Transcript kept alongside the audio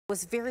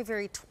was very,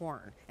 very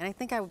torn, and I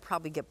think I would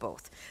probably get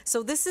both.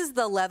 So this is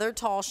the leather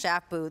tall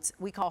shaft boots.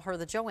 We call her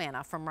the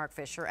Joanna from Marc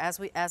Fisher.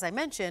 As I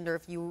mentioned, or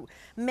if you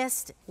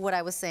missed what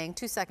I was saying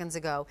 2 seconds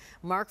ago,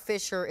 Marc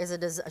Fisher is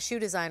a shoe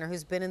designer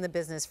who's been in the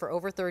business for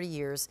over 30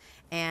 years,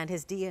 and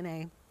his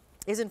DNA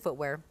is in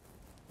footwear.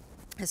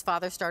 His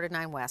father started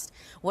Nine West.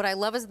 What I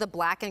love is the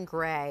black and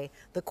gray.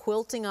 The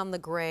quilting on the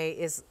gray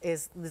is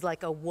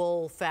like a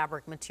wool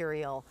fabric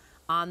material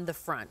on the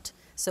front.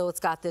 So it's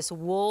got this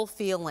wool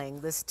feeling,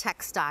 this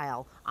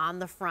textile on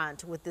the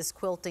front with this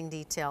quilting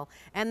detail.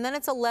 And then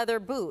it's a leather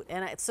boot.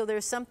 And so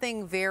there's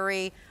something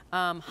very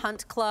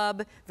hunt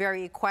club,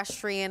 very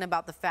equestrian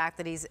about the fact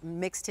that he's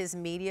mixed his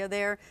media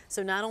there.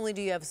 So not only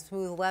do you have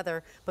smooth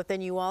leather, but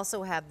then you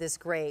also have this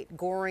great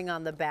goring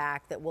on the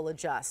back that will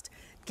adjust.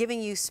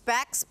 Giving you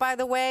specs, by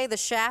the way, the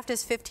shaft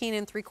is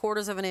 15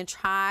 3/4 of an inch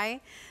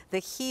high, the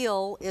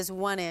heel is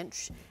 1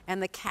 inch,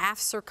 and the calf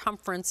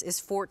circumference is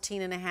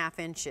 14.5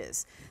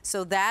 inches.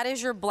 So that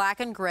is your black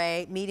and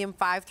gray, medium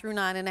 5 through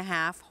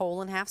 9.5, whole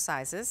and half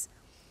sizes.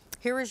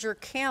 Here is your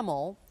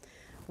camel.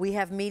 We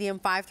have medium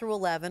 5 through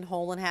 11,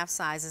 whole and half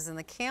sizes, and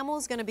the camel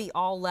is going to be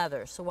all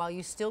leather. So while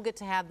you still get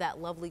to have that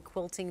lovely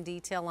quilting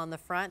detail on the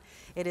front,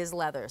 it is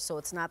leather, so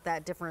it's not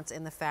that difference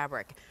in the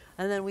fabric.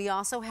 And then we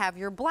also have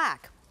your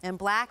black. And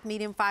black,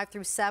 medium 5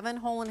 through 7,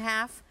 whole and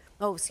half.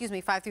 Oh, excuse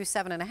me, 5 through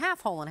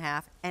 7.5, whole and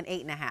half, and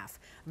 8.5.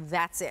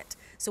 That's it.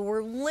 So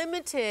we're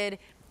limited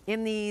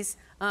in these,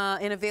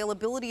 in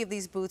availability of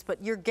these boots,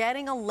 but you're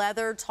getting a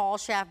leather tall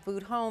shaft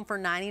boot home for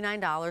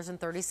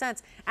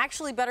 $99.30.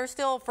 Actually, better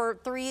still, for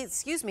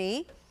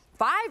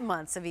 5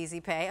 months of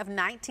easy pay of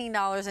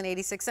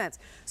 $19.86.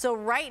 So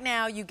right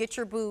now you get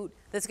your boot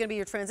that's going to be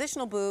your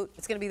transitional boot.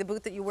 It's going to be the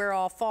boot that you wear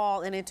all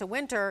fall and into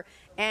winter,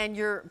 and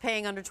you're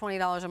paying under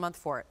 $20 a month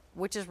for it,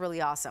 which is really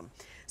awesome.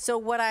 So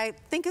what I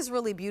think is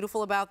really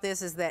beautiful about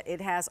this is that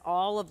it has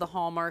all of the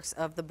hallmarks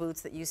of the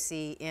boots that you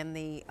see in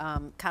the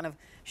kind of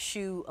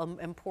shoe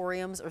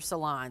emporiums or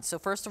salons. So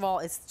first of all,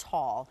 it's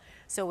tall.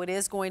 So it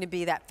is going to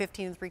be that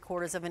 15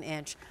 3/4 of an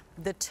inch.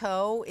 The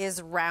toe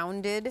is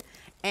rounded,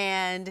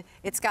 and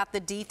it's got the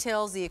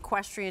details, the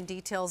equestrian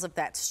details of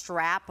that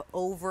strap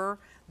over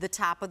the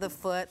top of the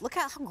foot. Look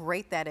how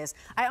great that is.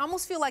 I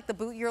almost feel like the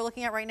boot you're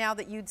looking at right now,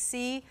 that you'd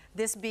see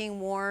this being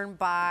worn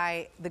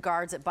by the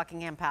guards at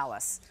Buckingham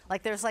Palace.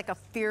 Like there's like a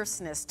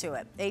fierceness to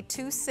it.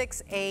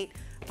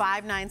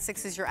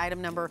 A268596 is your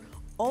item number.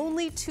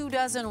 Only 2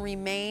 dozen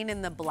remain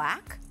in the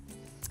black.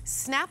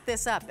 Snap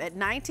this up at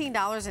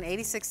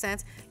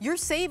 $19.86. You're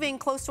saving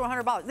close to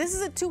 $100. This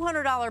is a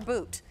 $200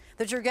 boot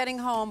that you're getting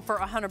home for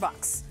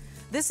 $100.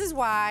 This is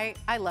why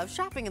I love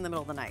shopping in the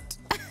middle of the night.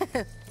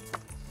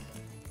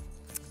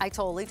 I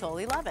totally,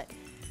 totally love it.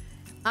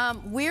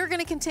 We're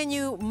going to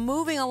continue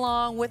moving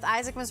along with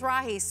Isaac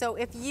Mizrahi. So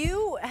if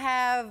you're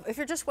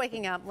just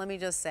waking up, let me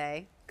just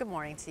say good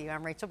morning to you.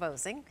 I'm Rachel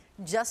Bosing,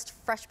 just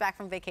fresh back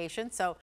from vacation. So